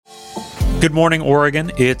Good morning,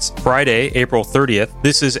 Oregon. It's Friday, April 30th.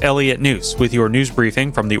 This is Elliott News with your news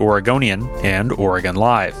briefing from the Oregonian and Oregon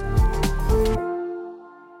Live.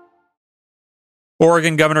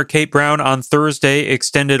 Oregon Governor Kate Brown on Thursday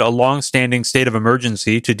extended a long-standing state of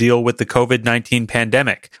emergency to deal with the COVID-19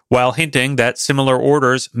 pandemic, while hinting that similar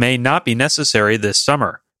orders may not be necessary this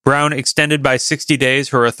summer. Brown extended by 60 days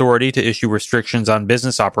her authority to issue restrictions on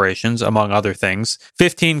business operations, among other things.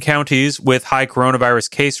 15 counties with high coronavirus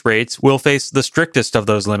case rates will face the strictest of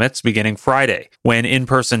those limits beginning Friday, when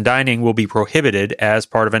in-person dining will be prohibited as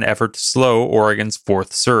part of an effort to slow Oregon's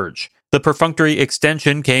fourth surge. The perfunctory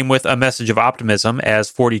extension came with a message of optimism,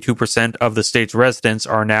 as 42% of the state's residents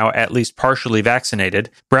are now at least partially vaccinated.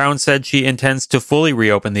 Brown said she intends to fully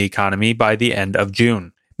reopen the economy by the end of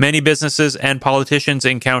June. Many businesses and politicians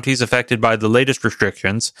in counties affected by the latest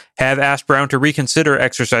restrictions have asked Brown to reconsider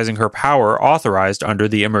exercising her power authorized under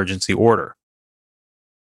the emergency order.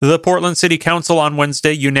 The Portland City Council on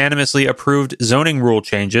Wednesday unanimously approved zoning rule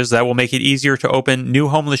changes that will make it easier to open new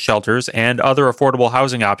homeless shelters and other affordable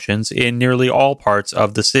housing options in nearly all parts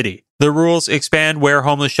of the city. The rules expand where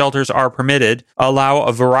homeless shelters are permitted, allow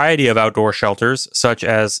a variety of outdoor shelters, such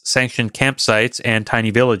as sanctioned campsites and tiny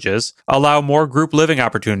villages, allow more group living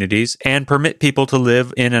opportunities, and permit people to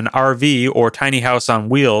live in an RV or tiny house on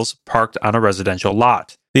wheels parked on a residential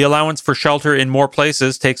lot. The allowance for shelter in more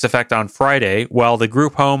places takes effect on Friday, while the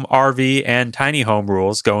group home, RV, and tiny home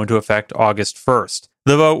rules go into effect August 1st.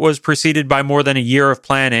 The vote was preceded by more than a year of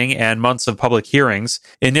planning and months of public hearings.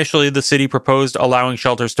 Initially, the city proposed allowing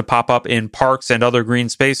shelters to pop up in parks and other green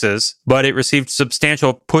spaces, but it received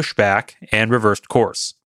substantial pushback and reversed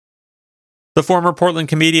course. The former Portland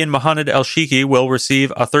comedian Mohamed El-Shiki will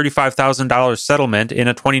receive a $35,000 settlement in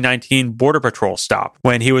a 2019 Border Patrol stop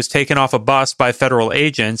when he was taken off a bus by federal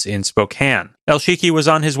agents in Spokane. El-Shiki was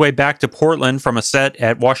on his way back to Portland from a set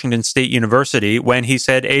at Washington State University when he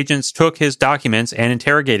said agents took his documents and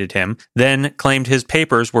interrogated him, then claimed his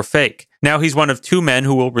papers were fake. Now he's one of two men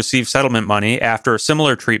who will receive settlement money after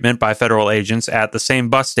similar treatment by federal agents at the same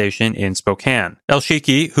bus station in Spokane.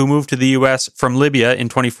 El-Shiki, who moved to the U.S. from Libya in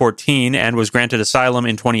 2014 and was granted asylum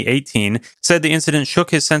in 2018, said the incident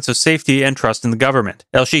shook his sense of safety and trust in the government.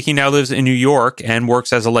 El-Shiki now lives in New York and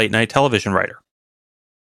works as a late-night television writer.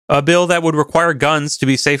 A bill that would require guns to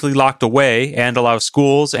be safely locked away and allow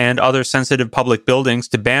schools and other sensitive public buildings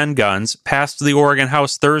to ban guns passed the Oregon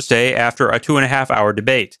House Thursday after a 2.5-hour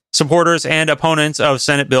debate. Supporters and opponents of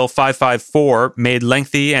Senate Bill 554 made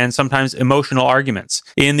lengthy and sometimes emotional arguments.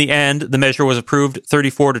 In the end, the measure was approved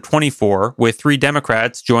 34-24, with 3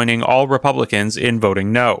 Democrats joining all Republicans in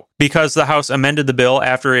voting no. Because the House amended the bill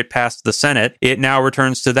after it passed the Senate, it now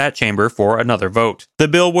returns to that chamber for another vote. The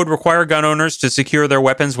bill would require gun owners to secure their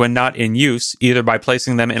weapons when not in use, either by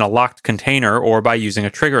placing them in a locked container or by using a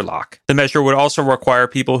trigger lock. The measure would also require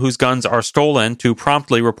people whose guns are stolen to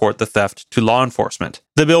promptly report the theft to law enforcement.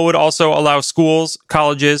 The bill would also allow schools,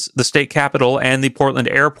 colleges, the state capitol, and the Portland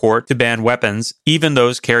airport to ban weapons, even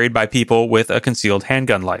those carried by people with a concealed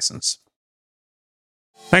handgun license.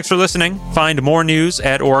 Thanks for listening. Find more news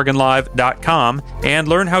at OregonLive.com and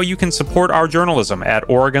learn how you can support our journalism at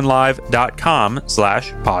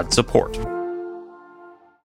OregonLive.com/podsupport.